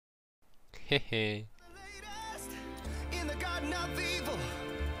Hehe. In the garden of evil,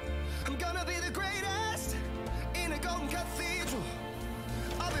 I'm gonna be the greatest in a golden cathedral.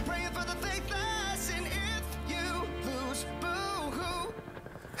 I'll be praying for the faithless, and if you lose, boo-hoo.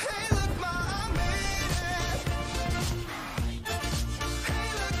 Hey, look, ma, I made it.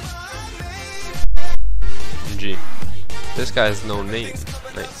 Hey, look, ma, I made it. G. This guy has no name.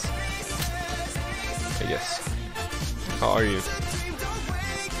 Nice. I guess. How are you?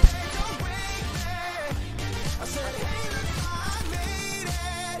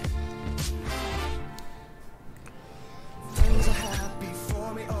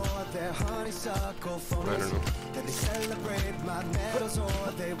 I don't know. They celebrate my medals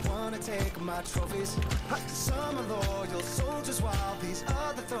or they wanna take my trophies. Some are loyal soldiers while these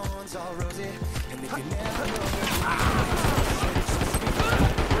other thorns are rosy. And if you never know,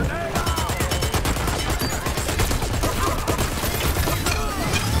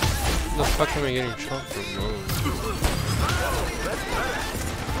 The fuck am I getting shot from? No.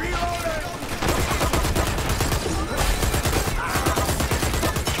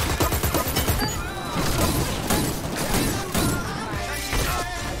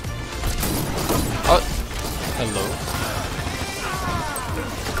 Hello.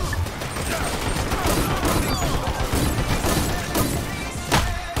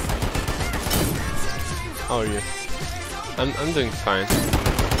 How are you? I'm doing fine.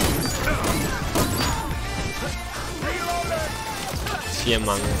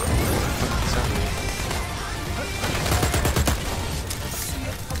 Siemang.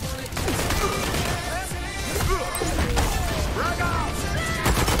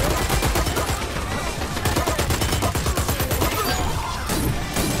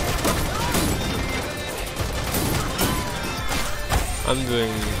 I'm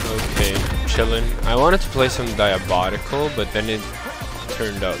doing okay, chilling. I wanted to play some Diabolical, but then it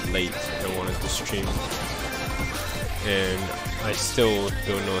turned out late and I wanted to stream. And I still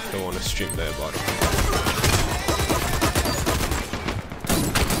don't know if I want to stream Diabolical.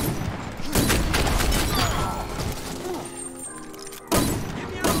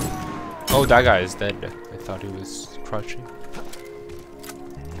 Oh, that guy is dead. I thought he was crouching.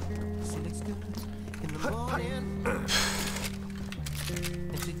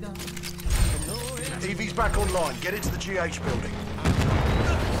 TV's back online. Get into the GH building.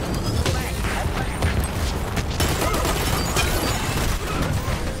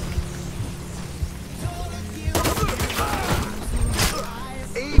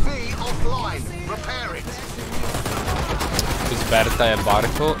 EV offline. Repair it. Is bad at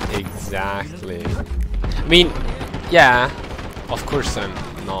Diabolical? Exactly. I mean, yeah, of course I'm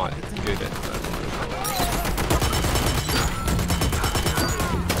not good at that.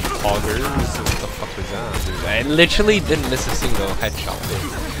 Augers? What the fuck was that? Dude, I literally didn't miss a single headshot.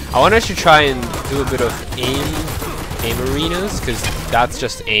 Dude. I want to try and do a bit of aim arenas, because that's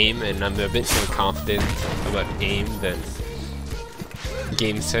just aim, and I'm a bit more confident about aim than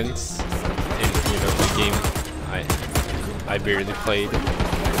game sense. And you know, the game I barely played.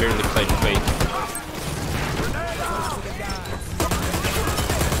 Quake.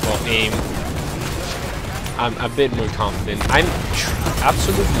 Well, aim. I'm a bit more confident. I'm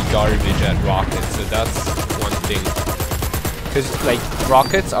absolutely garbage at rockets, so that's one thing. Because, like,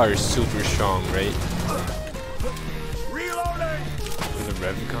 rockets are super strong, right? Reloading. With a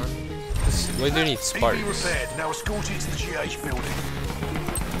rev gun? Why do you need sparks? EV repaired. Now escort it to the GH building.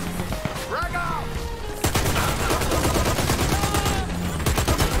 Frag out.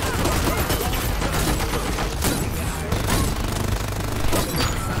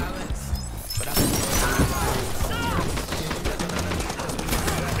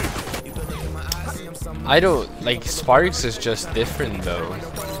 I don't like Sparks is just different though.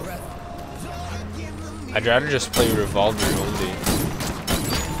 I'd rather just play revolver only.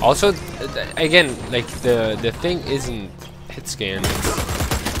 Also, again, like the thing isn't hit scan,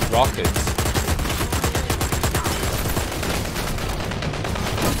 it's rockets.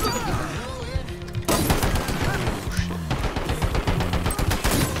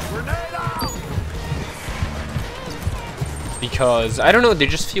 Because I don't know, they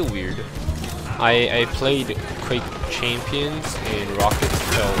just feel weird. I played Quake Champions and rockets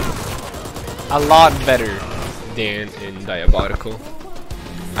felt a lot better than in Diabolical.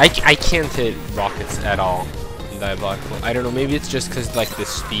 I can't hit rockets at all in Diabolical. I don't know, maybe it's just because like the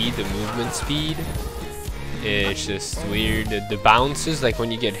speed, the movement speed, it's just weird. The bounces, like when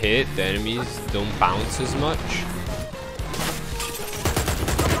you get hit, the enemies don't bounce as much.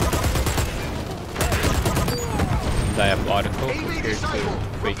 Diabolical compared to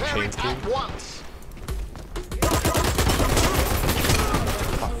Quake Champion.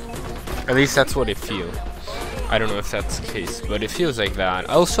 At least that's what it feels. I don't know if that's the case, but it feels like that.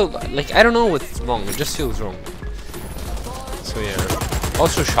 Also, like, I don't know what's wrong. It just feels wrong. So yeah.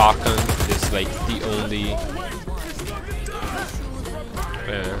 Also, shotgun is like the only.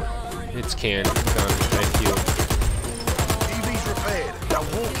 It's gun. I feel. EV's repaired. Now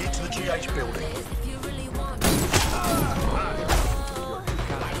walk into the GH building.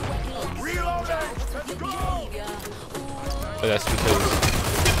 Reloading. Let's go. But that's because.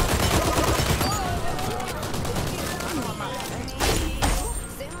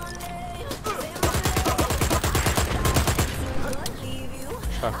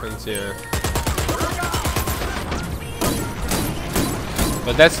 Shotguns, yeah.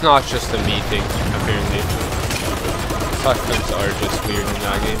 But that's not just a me thing, apparently. Shotguns are just weird in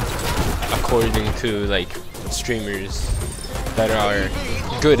that game, according to like streamers that are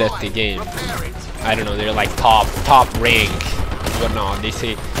good at the game. I don't know, they're like top rank, whatnot. They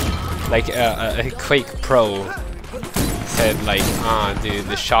say like a Quake Pro said like, dude,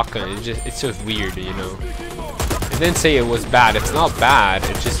 the shotgun it's just weird, you know. It didn't say it was bad. It's not bad.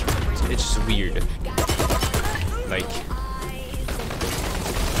 It's just weird. Like.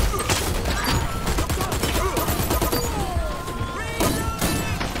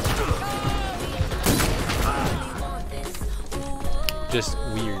 Just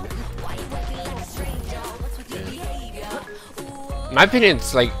weird. Yeah. In my opinion,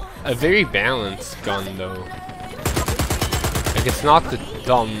 it's like a very balanced gun, though. Like, it's not the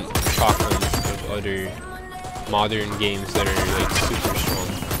dumb shotguns of other modern games that are like super strong.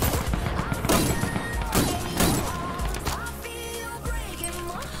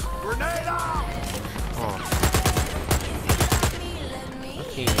 Oh.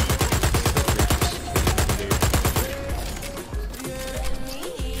 Okay.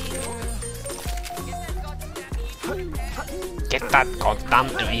 Get that goddamn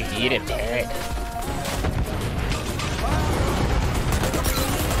reveal there.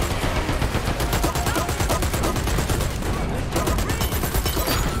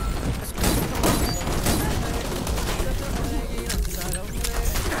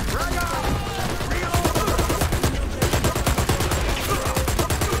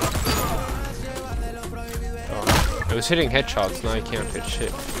 I was hitting headshots, now I can't hit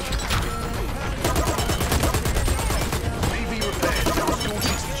shit.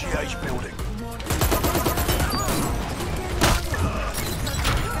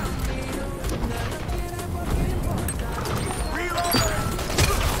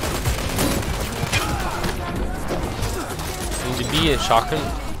 NDB and shotgun?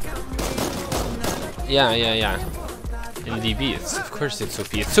 Yeah. NDB, of course it's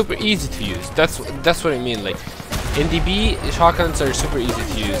OP. It's super easy to use. That's what I mean. Like, NDB shotguns are super easy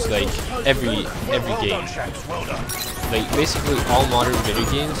to use, like every game. Like basically all modern video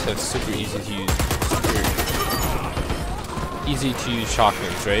games have super easy to use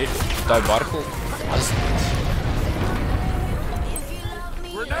shotguns, right? Diabolical doesn't.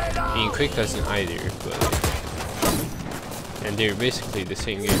 I mean, Quick doesn't either, but and they're basically the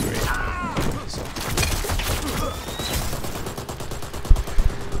same game, right? So.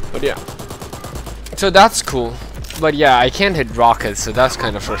 But yeah, so that's cool. But yeah, I can't hit rockets, so that's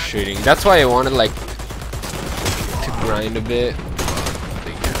kind of frustrating. That's why I wanted like to grind a bit.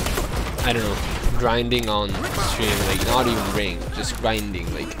 Like, I don't know, grinding on stream, like not even ranked, just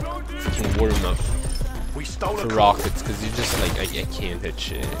grinding, like freaking warm up for rockets, because you just like I can't hit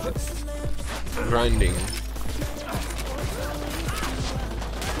shit. It's grinding.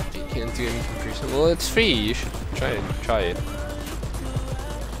 You can't do anything for yourself. Well, it's free. You should try it.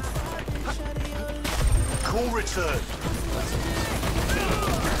 Call return.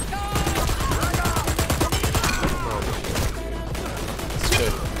 Let's go.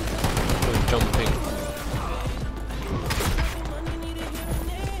 Go jumping.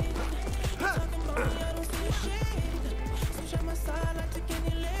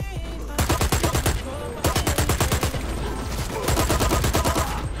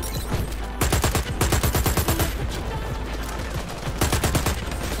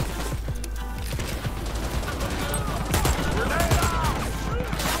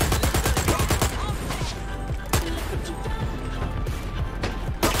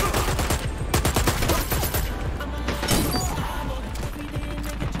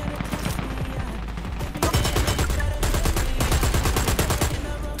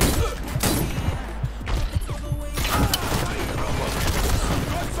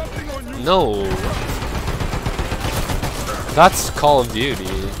 No, that's Call of Duty.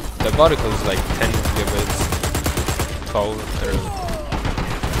 The particle is like 10 gigabytes, 12,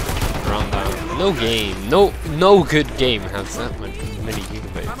 around that. No game, no good game has that many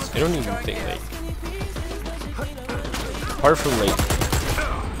gigabytes. I don't even think like, apart from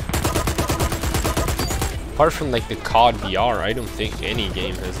like the COD VR, I don't think any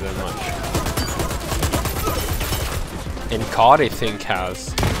game has that much. And COD I think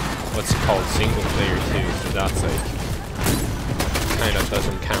has what's called single player too, so that's like kind of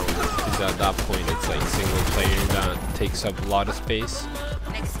doesn't count, because at that point it's like single player that takes up a lot of space,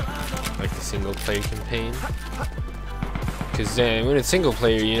 like the single player campaign. Because when it's single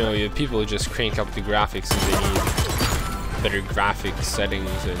player, you know, people just crank up the graphics and they need better graphic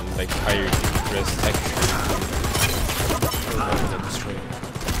settings and like higher res textures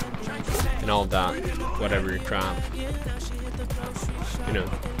and all that, whatever crap. You know.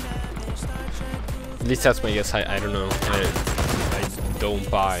 At least that's my guess. I don't know. I don't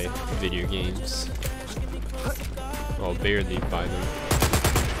buy video games. Well, barely buy them.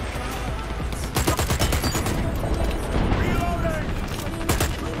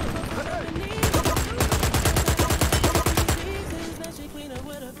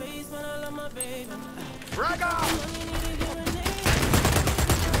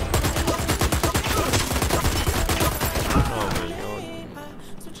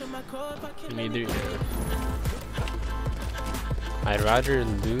 I'd rather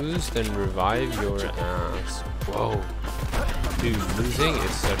lose than revive your ass. Whoa. Dude, losing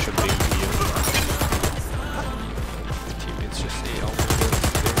is such a big deal. Teammates just ate all my bullets.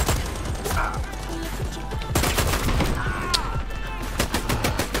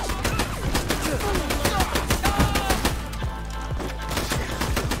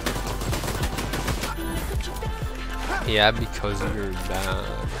 Yeah, because you're bad.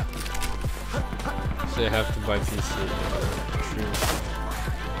 So I have to buy PC. True.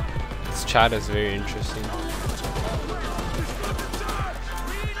 This chat is very interesting.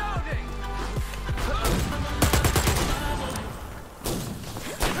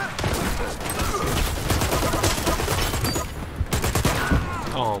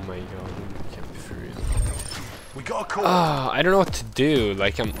 Oh my god, can't be for real. We got a call. I don't know what to do.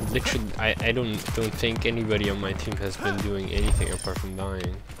 Like I'm literally, I don't think anybody on my team has been doing anything apart from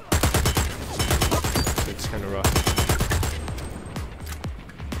dying. It's kind of rough.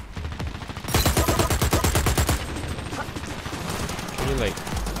 Can you like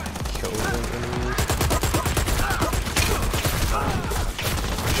kill one enemy?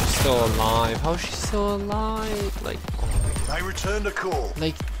 She's still alive. How is she still alive? Like, oh my god. They returned the call.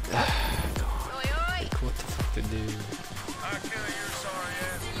 Like, god. Like, what the fuck to do?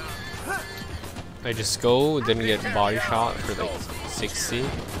 I just go, then get body shot for like 60.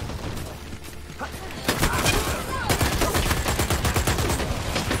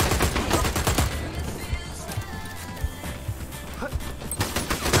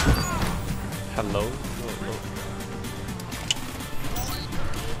 Hello?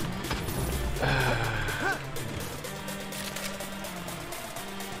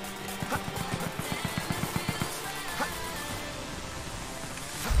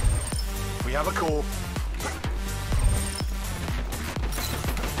 We have a call.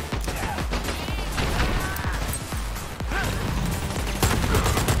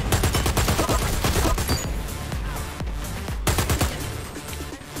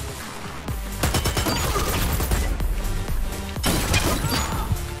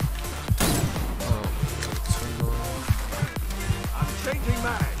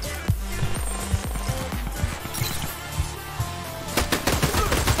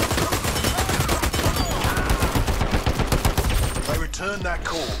 Turn that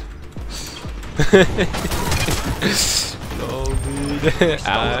call. No, dude.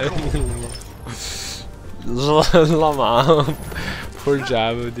 Lama. Poor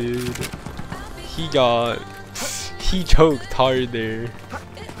Jabo, dude. He choked hard there.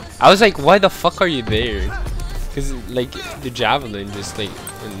 I was like, why the fuck are you there? Cause like the javelin just like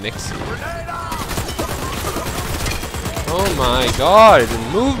went next to you. Oh my god, the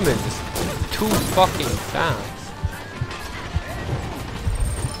movement is too fucking fast.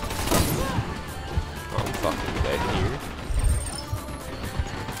 I'm fucking dead here.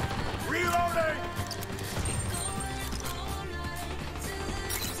 Reloading.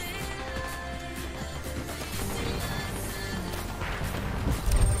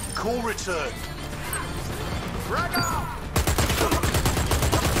 Call returned. Frag out.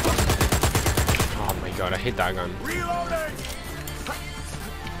 Oh my god, I hate that gun. Reloading.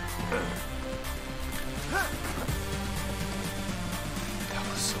 That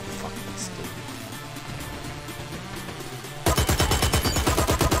was so fucking stupid.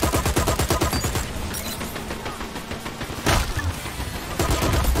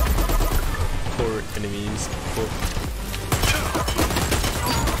 Poor enemies. Poor.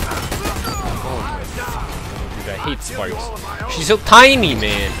 hate Sparks. She's so tiny,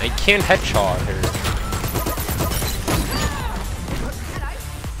 man. I can't headshot her.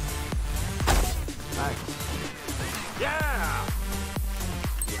 Yeah.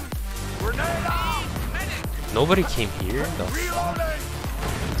 Grenade out. Nobody came here? The fuck? Reloading.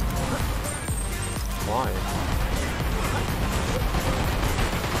 Why?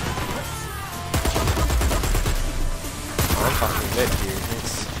 I'm fucking dead here.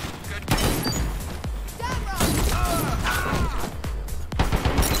 It's...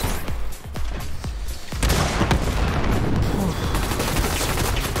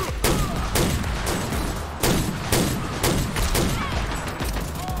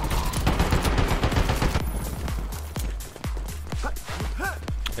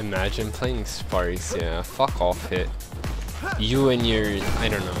 Imagine playing Sparks, yeah, fuck off hit. You and your, I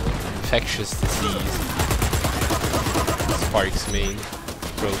don't know, infectious disease. Sparks main.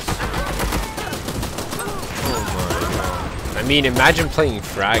 Gross. Oh my god. I mean, imagine playing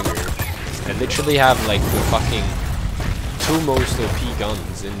Fragger. I literally have like the fucking 2 most OP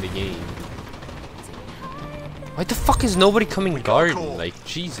guns in the game. Why the fuck is nobody coming garden? Like,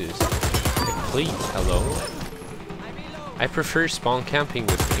 Jesus. Like, please, hello? I prefer spawn camping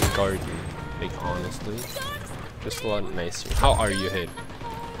with in garden, like honestly. Just a lot nicer. How are you, Hid?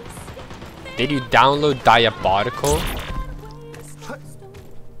 Did you download Diabolical?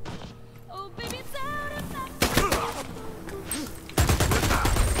 Oh my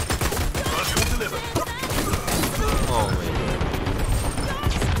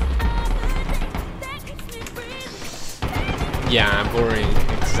god. Yeah, boring.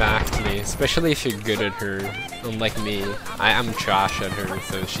 Exactly. Especially if you're good at her. Unlike me, I am trash at her,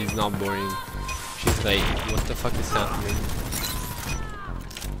 so she's not boring. She's like, what the fuck is happening?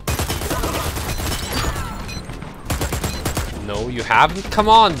 No, you haven't? Come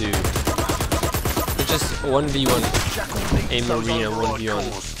on, dude. It's just 1v1. Aim arena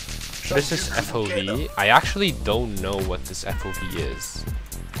 1v1. What is this FOV? I actually don't know what this FOV is.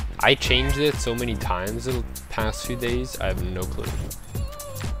 I changed it so many times in the past few days, I have no clue.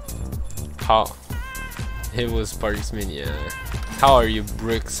 How? It was Sparks Min, yeah. How are you,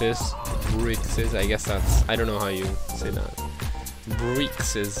 Brixis? Brixis, I guess that's, I don't know how you say that.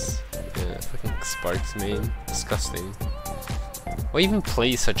 Brixis. Yeah, fucking Sparks main. Disgusting. Why even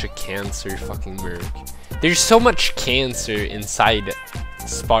play such a cancer fucking merc? There's so much cancer inside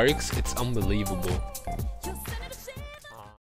Sparks, it's unbelievable.